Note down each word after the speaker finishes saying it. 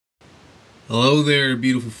Hello there,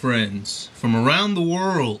 beautiful friends. From around the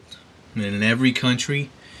world, and in every country,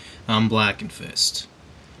 I'm Blackenfist.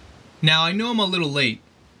 Now, I know I'm a little late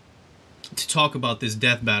to talk about this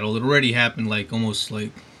death battle. It already happened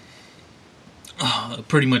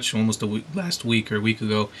pretty much almost last week or a week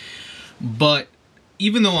ago. But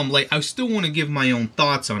even though I'm late, I still want to give my own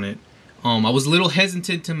thoughts on it. I was a little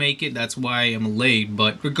hesitant to make it, that's why I'm late.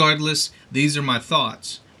 But regardless, these are my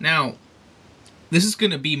thoughts. Now, this is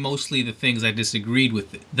going to be mostly the things I disagreed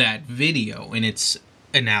with that video and its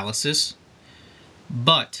analysis.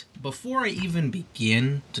 But before I even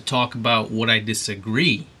begin to talk about what I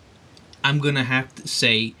disagree, I'm going to have to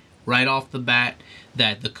say right off the bat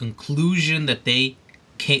that the conclusion that they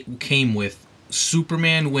came with,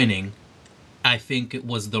 Superman winning, I think it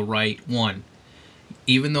was the right one.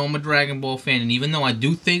 Even though I'm a Dragon Ball fan, and even though I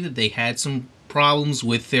do think that they had some problems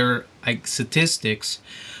with their statistics,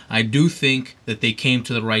 I do think that they came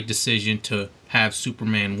to the right decision to have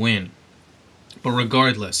Superman win. But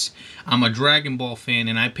regardless, I'm a Dragon Ball fan,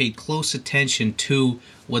 and I paid close attention to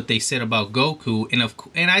what they said about Goku,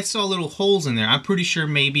 and I saw little holes in there. I'm pretty sure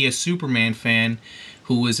maybe a Superman fan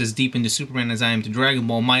who was as deep into Superman as I am to Dragon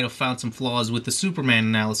Ball might have found some flaws with the Superman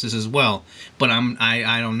analysis as well. But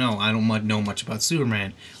I don't know. I don't know much about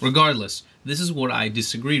Superman. Regardless, this is what I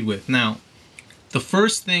disagreed with. Now, the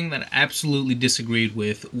first thing that I absolutely disagreed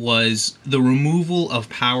with was the removal of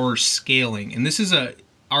power scaling. And this is an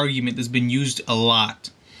argument that's been used a lot.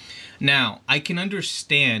 Now, I can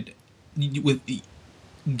understand with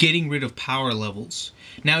getting rid of power levels.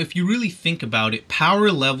 Now, if you really think about it,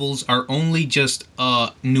 power levels are only just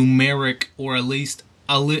a numeric, or at least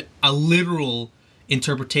a literal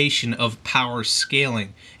interpretation of power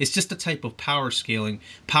scaling. It's just a type of power scaling.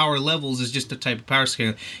 Power levels is just a type of power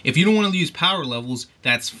scaling. If you don't want to use power levels,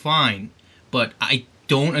 that's fine. But I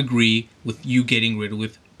don't agree with you getting rid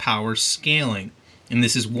of power scaling. And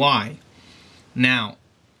this is why. Now,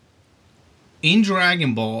 in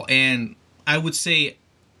Dragon Ball, and I would say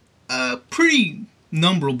pretty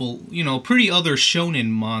numberable, pretty other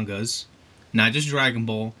shonen mangas, not just Dragon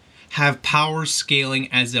Ball, have power scaling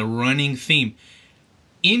as a running theme.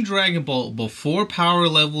 In Dragon Ball, before power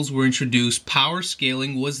levels were introduced, power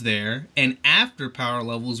scaling was there, and after power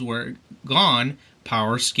levels were gone,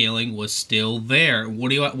 power scaling was still there.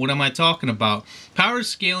 What am I talking about? Power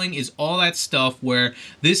scaling is all that stuff where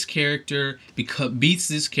this character beats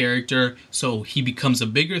this character, so he becomes a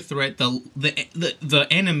bigger threat. The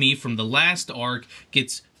enemy from the last arc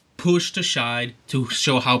gets pushed aside to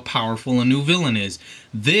show how powerful a new villain is.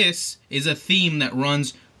 This is a theme that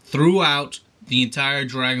runs throughout the entire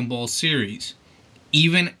Dragon Ball series,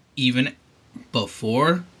 even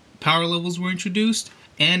before power levels were introduced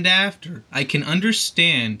and after. I can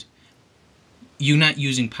understand you not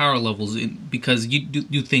using power levels because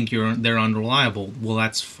you think they're unreliable. Well,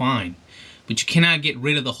 that's fine, but you cannot get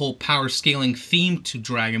rid of the whole power scaling theme to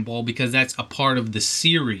Dragon Ball because that's a part of the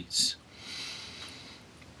series.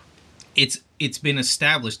 It's been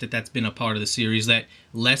established that that's been a part of the series, that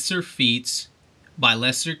lesser feats by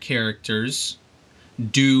lesser characters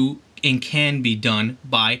do and can be done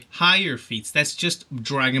by higher feats. That's just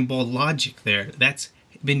Dragon Ball logic there. That's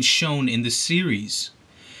been shown in the series.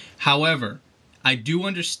 However, I do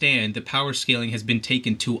understand that power scaling has been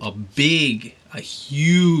taken to a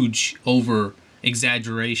huge over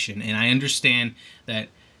exaggeration, and I understand that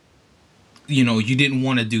you didn't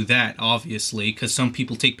want to do that, obviously, because some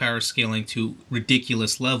people take power scaling to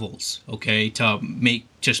ridiculous levels, okay, to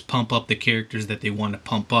just pump up the characters that they want to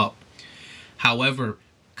pump up. However,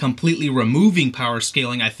 completely removing power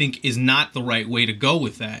scaling, I think, is not the right way to go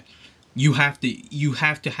with that. You have to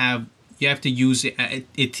use it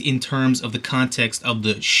in terms of the context of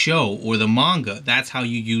the show or the manga. That's how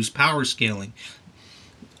you use power scaling.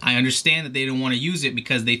 I understand that they didn't want to use it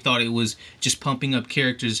because they thought it was just pumping up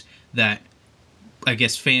characters that I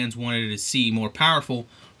guess fans wanted to see more powerful,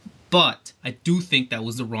 but I do think that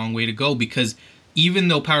was the wrong way to go, because even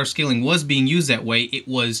though power scaling was being used that way, it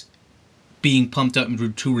was being pumped up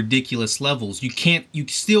to ridiculous levels. You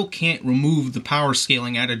still can't remove the power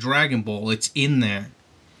scaling out of Dragon Ball. It's in there.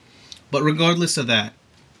 But regardless of that,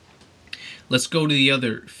 let's go to the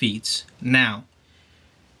other feats. Now,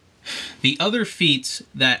 the other feats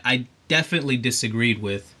that I definitely disagreed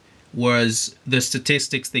with was the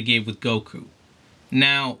statistics they gave with Goku.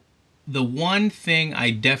 Now, the one thing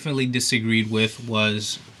I definitely disagreed with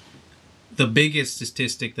was the biggest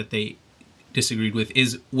statistic that they disagreed with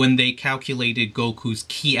is when they calculated Goku's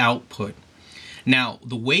ki output. Now,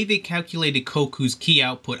 the way they calculated Goku's ki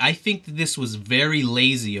output, I think that this was very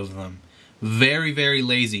lazy of them. Very, very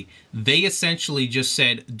lazy. They essentially just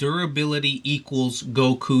said durability equals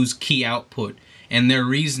Goku's ki output. And their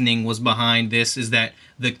reasoning was behind this is that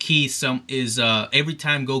the ki every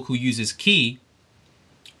time Goku uses ki,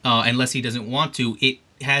 unless he doesn't want to, it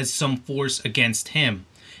has some force against him.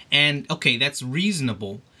 And okay, that's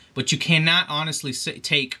reasonable, but you cannot honestly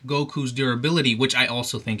take Goku's durability, which I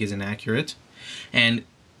also think is inaccurate, and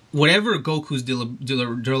whatever Goku's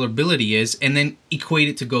durability is, and then equate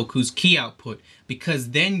it to Goku's ki output, because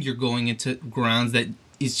then you're going into grounds that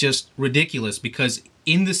is just ridiculous. Because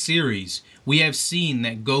in the series, we have seen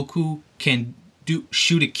that Goku can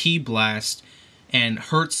shoot a ki blast and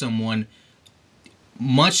hurt someone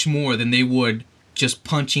much more than they would just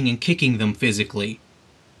punching and kicking them physically.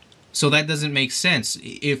 So that doesn't make sense.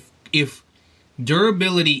 If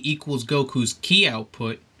durability equals Goku's ki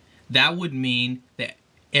output, that would mean that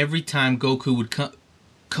every time Goku would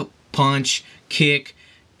punch, kick,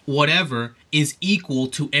 whatever, is equal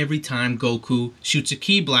to every time Goku shoots a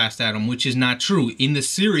ki blast at him, which is not true. In the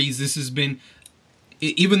series, this has been,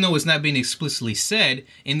 even though it's not been explicitly said,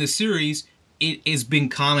 in the series, it has been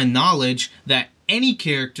common knowledge that any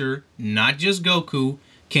character, not just Goku,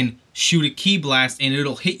 can shoot a ki blast and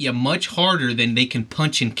it'll hit you much harder than they can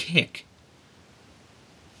punch and kick.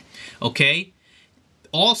 Okay?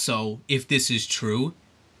 Also, if this is true,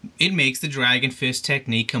 it makes the Dragon Fist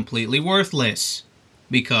technique completely worthless,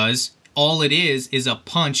 because all it is a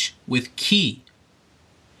punch with ki.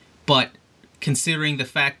 But considering the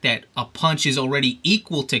fact that a punch is already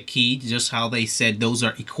equal to ki, just how they said those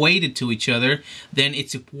are equated to each other, then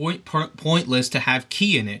it's pointless to have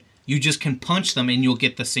ki in it. You just can punch them and you'll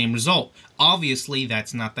get the same result. Obviously,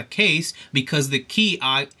 that's not the case, because the ki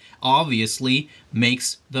obviously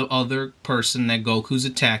makes the other person that Goku's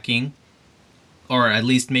attacking, or at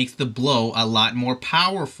least makes the blow, a lot more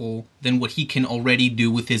powerful than what he can already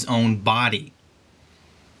do with his own body.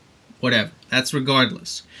 Whatever. That's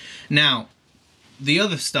regardless. Now, the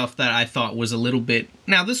other stuff that I thought was a little bit...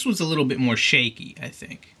 Now, this was a little bit more shaky, I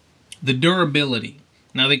think. The durability.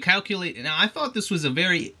 Now, they calculate... Now, I thought this was a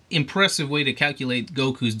very impressive way to calculate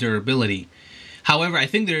Goku's durability. However, I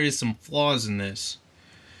think there is some flaws in this.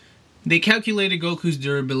 They calculated Goku's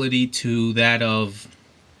durability to that of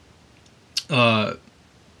a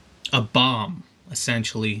bomb,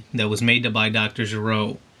 essentially, that was made by Dr.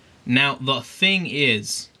 Gero. Now, the thing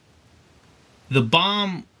is, the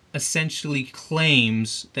bomb essentially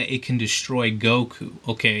claims that it can destroy Goku,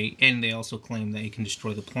 okay? And they also claim that it can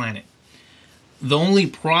destroy the planet. The only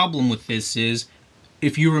problem with this is,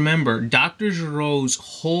 if you remember, Dr. Gero's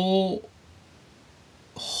whole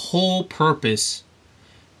purpose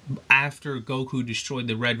after Goku destroyed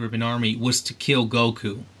the Red Ribbon Army was to kill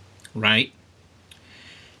Goku, right?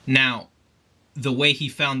 Now, the way he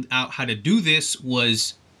found out how to do this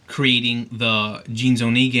was creating the Genes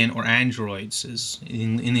Onigan, or androids, as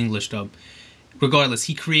in English dub. Regardless,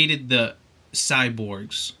 he created the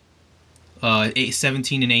cyborgs,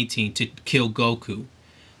 17 and 18, to kill Goku.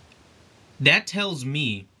 That tells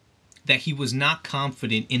me that he was not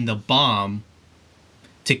confident in the bomb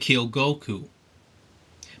to kill Goku,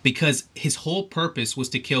 because his whole purpose was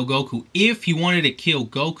to kill Goku. If he wanted to kill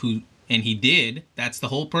Goku, and he did, that's the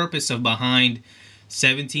whole purpose of behind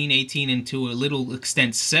 17, 18, and to a little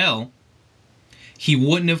extent Cell, he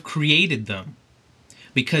wouldn't have created them.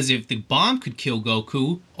 Because if the bomb could kill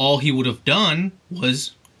Goku, all he would have done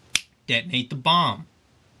was detonate the bomb.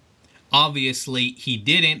 Obviously, he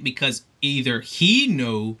didn't, because either he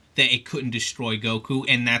knew that it couldn't destroy Goku,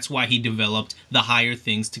 and that's why he developed the higher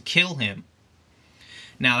things to kill him.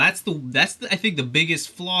 Now, that's I think the biggest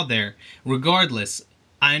flaw there. Regardless,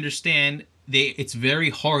 I understand it's very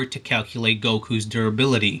hard to calculate Goku's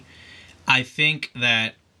durability. I think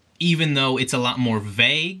that even though it's a lot more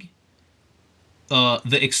vague,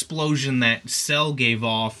 the explosion that Cell gave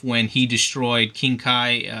off when he destroyed King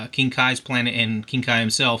Kai's planet and King Kai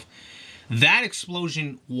himself, that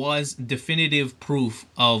explosion was definitive proof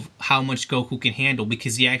of how much Goku can handle,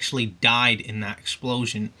 because he actually died in that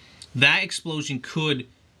explosion. That explosion could,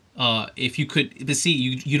 if you could, but see,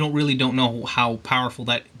 you don't know how powerful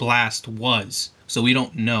that blast was, so we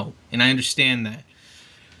don't know, and I understand that.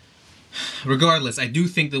 Regardless, I do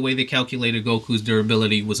think the way they calculated Goku's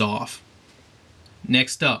durability was off.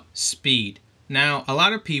 Next up, speed. Now, a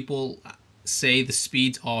lot of people say the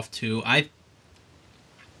speed's off too.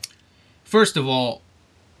 First of all,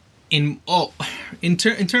 in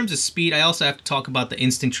terms of speed, I also have to talk about the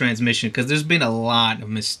instant transmission, because there's been a lot of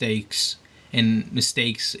mistakes, and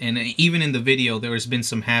even in the video there has been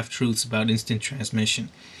some half-truths about instant transmission.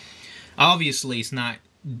 Obviously, it's not,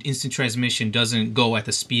 instant transmission doesn't go at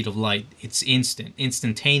the speed of light. It's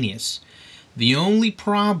instantaneous. The only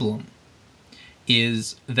problem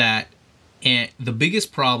is that, and the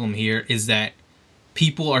biggest problem here is that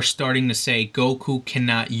people are starting to say Goku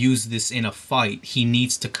cannot use this in a fight. He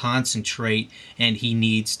needs to concentrate and he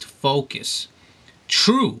needs to focus.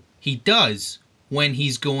 True, he does when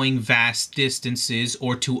he's going vast distances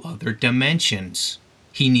or to other dimensions.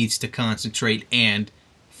 He needs to concentrate and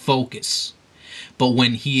focus. But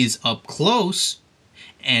when he is up close,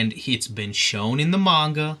 and it's been shown in the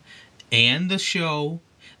manga and the show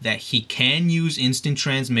that he can use instant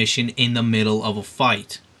transmission in the middle of a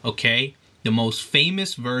fight, okay? The most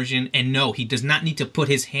famous version, and no, he does not need to put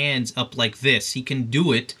his hands up like this. He can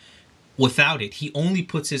do it without it. He only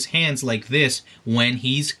puts his hands like this when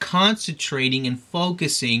he's concentrating and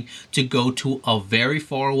focusing to go to a very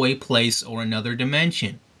far away place or another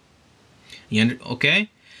dimension. Okay?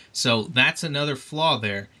 So that's another flaw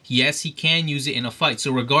there. Yes, he can use it in a fight.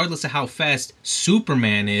 So regardless of how fast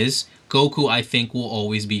Superman is, Goku, I think, will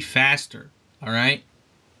always be faster. All right?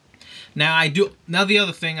 Now, the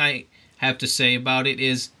other thing I have to say about it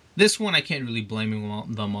is, this one I can't really blame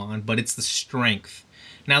them on, but it's the strength.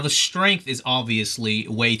 Now, the strength is obviously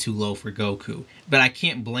way too low for Goku, but I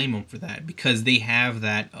can't blame them for that because they have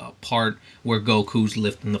that part where Goku's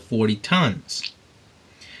lifting the 40 tons.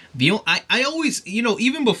 I always,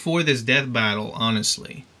 even before this death battle,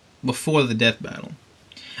 honestly, before the death battle,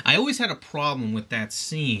 I always had a problem with that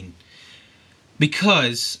scene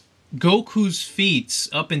because Goku's feats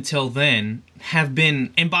up until then have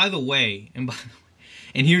been, and by the way, and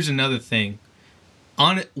here's another thing,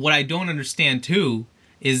 what I don't understand too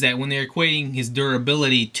is that when they're equating his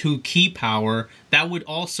durability to ki power, that would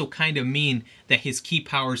also kind of mean that his ki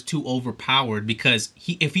power is too overpowered because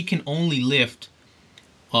if he can only lift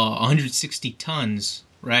 160 tons,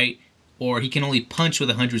 right? Or he can only punch with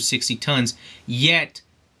 160 tons, yet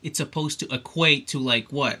it's supposed to equate to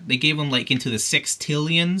like what? They gave him like into the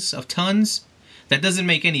sextillions of tons? That doesn't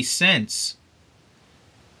make any sense.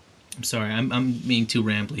 I'm sorry, I'm being too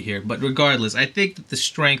rambly here. But regardless, I think that the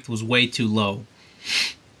strength was way too low.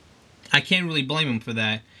 I can't really blame him for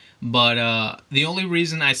that. But the only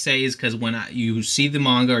reason I say is because when you see the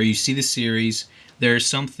manga or you see the series, there are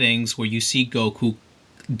some things where you see Goku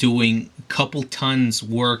doing a couple tons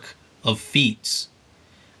work of feats,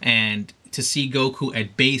 and to see Goku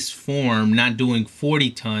at base form not doing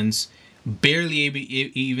 40 tons, barely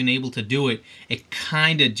even able to do it, it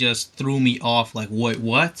kind of just threw me off. Like,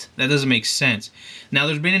 what? That doesn't make sense. Now,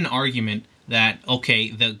 there's been an argument that, okay,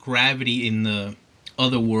 the gravity in the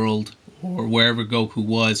other world or wherever Goku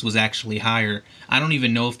was actually higher. I don't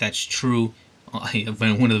even know if that's true. One of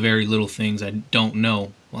the very little things I don't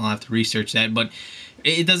know. Well, I'll have to research that, but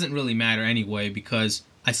it doesn't really matter anyway because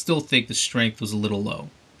I still think the strength was a little low.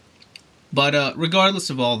 But regardless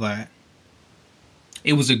of all that,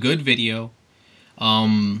 it was a good video.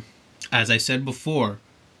 As I said before,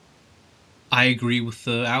 I agree with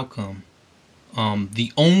the outcome.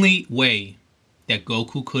 The only way that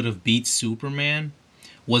Goku could have beat Superman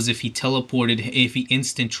was if he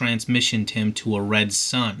instant transmissioned him to a red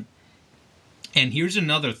sun. And here's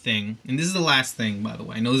another thing, and this is the last thing, by the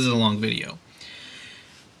way. I know this is a long video.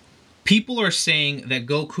 People are saying that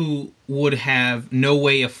Goku would have no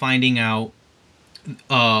way of finding out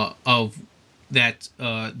that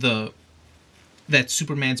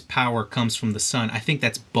Superman's power comes from the sun. I think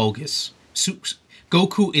that's bogus.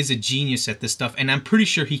 Goku is a genius at this stuff, and I'm pretty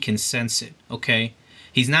sure he can sense it, okay?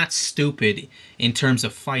 He's not stupid in terms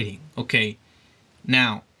of fighting, okay?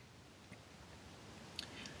 Now,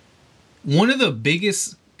 one of the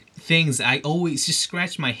biggest things I always just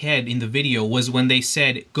scratched my head in the video was when they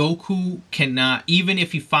said Goku cannot, even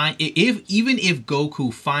if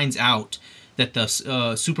Goku finds out that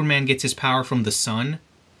the Superman gets his power from the sun,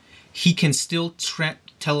 he can still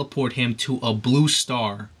teleport him to a blue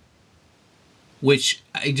star, which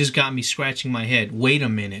it just got me scratching my head. Wait a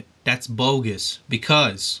minute, that's bogus,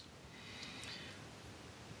 because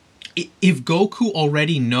if Goku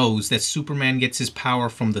already knows that Superman gets his power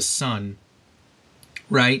from the sun,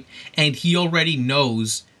 right, and he already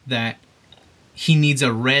knows that he needs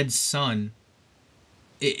a red sun,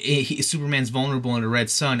 Superman's vulnerable in a red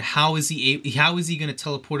sun, how is he going to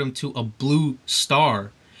teleport him to a blue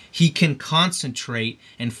star? He can concentrate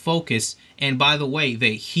and focus, and by the way,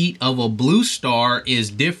 the heat of a blue star is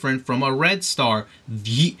different from a red star.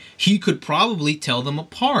 He could probably tell them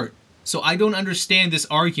apart. So I don't understand this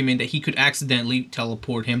argument that he could accidentally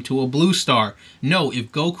teleport him to a blue star. No,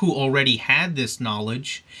 if Goku already had this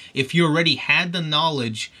knowledge, if he already had the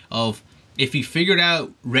knowledge of, if he figured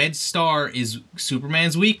out red star is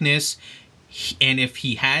Superman's weakness, and if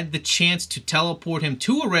he had the chance to teleport him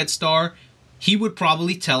to a red star, he would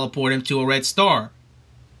probably teleport him to a red star.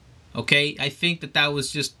 Okay, I think that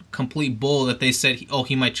was just complete bull that they said, oh,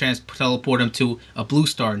 he might teleport him to a blue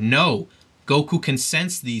star. No, Goku can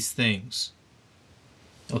sense these things.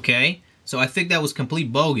 Okay, so I think that was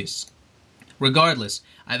complete bogus. Regardless,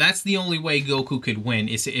 that's the only way Goku could win,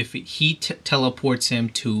 is if he teleports him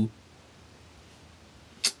to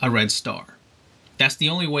a red star. That's the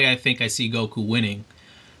only way I think I see Goku winning.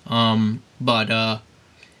 But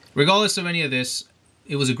regardless of any of this,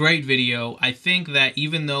 it was a great video. I think that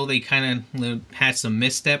even though they kind of had some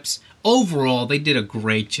missteps, overall they did a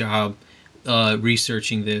great job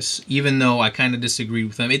researching this. Even though I kind of disagreed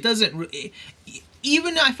with them, it doesn't.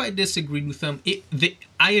 Even if I disagreed with them,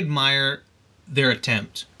 I admire their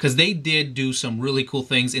attempt, because they did do some really cool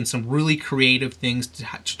things and some really creative things to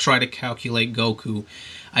try to calculate Goku.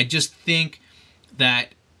 I just think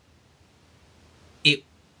that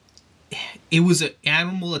it was an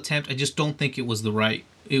admirable attempt. I just don't think it was right.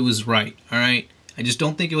 All right, I just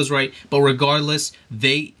don't think it was right. But regardless,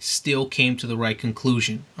 they still came to the right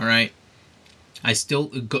conclusion. All right, I still,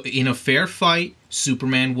 in a fair fight,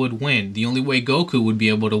 Superman would win. The only way Goku would be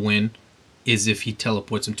able to win is if he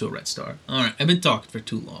teleports him to a red star. All right, I've been talking for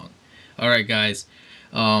too long. All right, guys,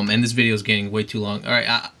 and this video is getting way too long. All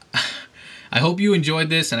right, I hope you enjoyed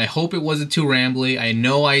this, and I hope it wasn't too rambly. I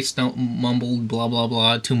know I mumbled blah blah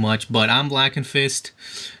blah too much, but I'm Blackenfist,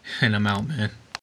 and I'm out, man.